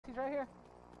right here.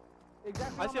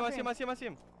 Exactly. I see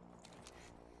him.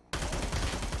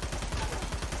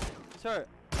 He's hurt.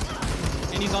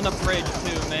 And he's on the bridge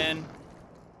too, man.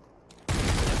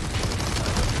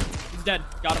 He's dead.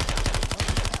 Got him.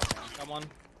 Got one.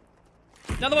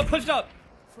 Another one pushed up.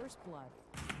 First blood.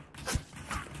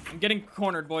 I'm getting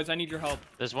cornered, boys. I need your help.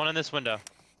 There's one in this window.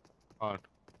 On.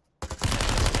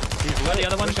 Got the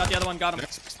other one. Got the other one. Got him.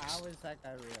 How is that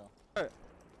guy real?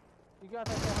 You got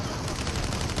that guy.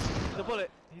 He's a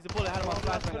bullet. He's a bullet. Had him on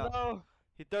flash right now.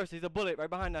 He thirsty. He's a bullet right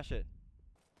behind that shit.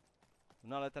 Do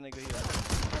not let that nigga heal.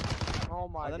 Oh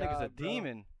my god. That nigga's a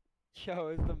demon. Yo,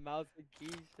 it's the mouse and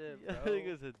key shit, bro. That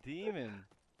nigga's a demon.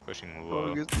 Pushing low.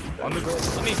 On the ground.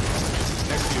 Let me.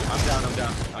 Next to you. I'm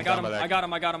down. I got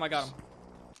him.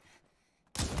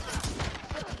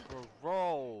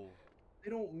 Bro. They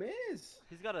don't miss.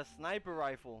 He's got a sniper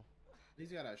rifle.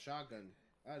 He's got a shotgun.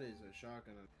 That is a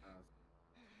shotgun.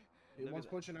 One's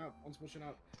pushing out.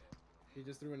 He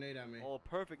just threw a nade at me. Oh,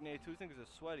 perfect nade. Two things are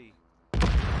sweaty.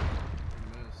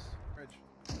 Miss. Rich.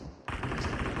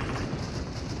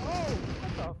 Oh,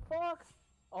 what the fuck?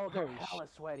 Oh, they're hella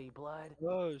sweaty, blood.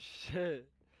 Oh shit.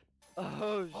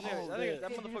 Oh shit.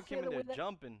 That motherfucker came in there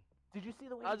jumping. Did you see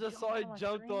the way I just saw he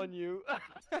jumped on you.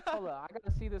 Hold up, I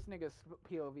gotta see this nigga's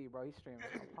POV, bro. He's streaming.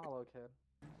 Apollo kid.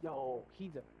 Yo,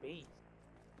 he's a beast.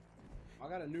 I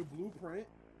got a new blueprint.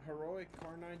 Heroic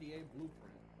Car 98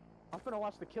 blueprint. I'm finna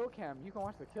watch the kill cam. You can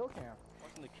watch the kill cam.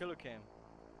 Watching the killer cam.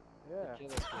 Yeah.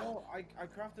 Oh, I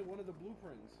crafted one of the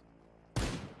blueprints.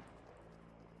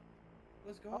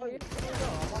 Let's go. Oh, yeah.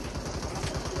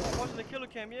 I'm watching the killer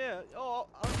cam, yeah. Oh,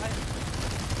 that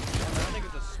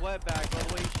nigga's a sweatbag, bro.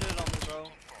 The way he shitted on me, bro.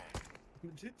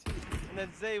 And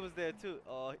then Zay was there too.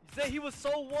 Zay, he was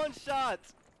so one shot.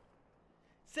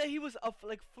 Zay, he was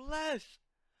like flesh.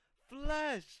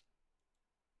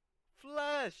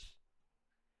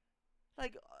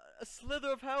 Like a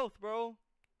slither of health, bro.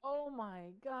 Oh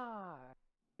my god.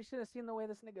 You should have seen the way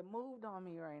this nigga moved on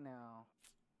me right now.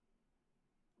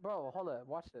 Bro, hold up.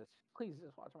 Watch this. Please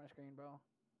just watch my screen, bro.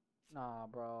 Nah,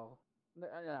 bro.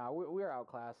 Nah, we're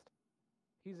outclassed.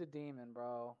 He's a demon,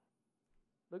 bro.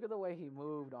 Look at the way he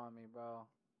moved on me, bro.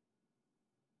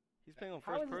 He's playing on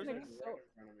first person?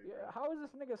 How is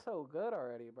this nigga so good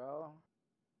already, bro?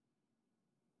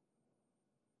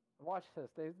 Watch this.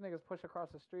 These niggas push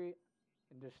across the street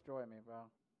and destroy me,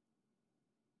 bro.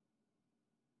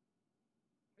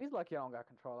 He's lucky I don't got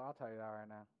control. I'll tell you that right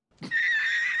now.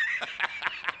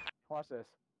 Watch this.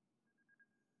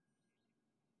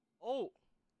 Oh.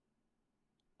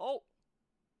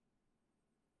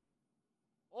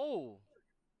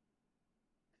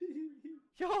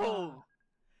 Yo.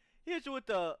 He hit you with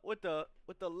the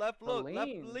left look,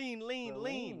 left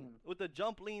lean. With the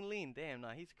jump lean. Damn,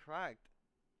 nah, he's cracked.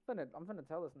 I'm finna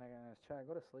tell this nigga in his chat.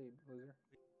 Go to sleep, loser.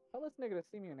 Tell this nigga to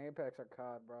see me in Apex or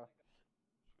COD, bro.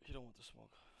 You don't want the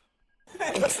smoke.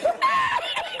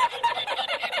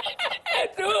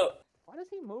 Why does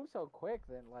he move so quick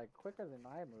then? Like quicker than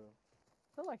I move?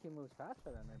 I feel like he moves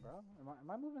faster than me, bro. Am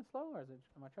I moving slow or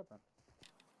am I tripping?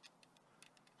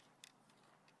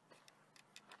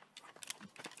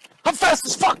 I'm fast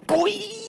as fuck, boy!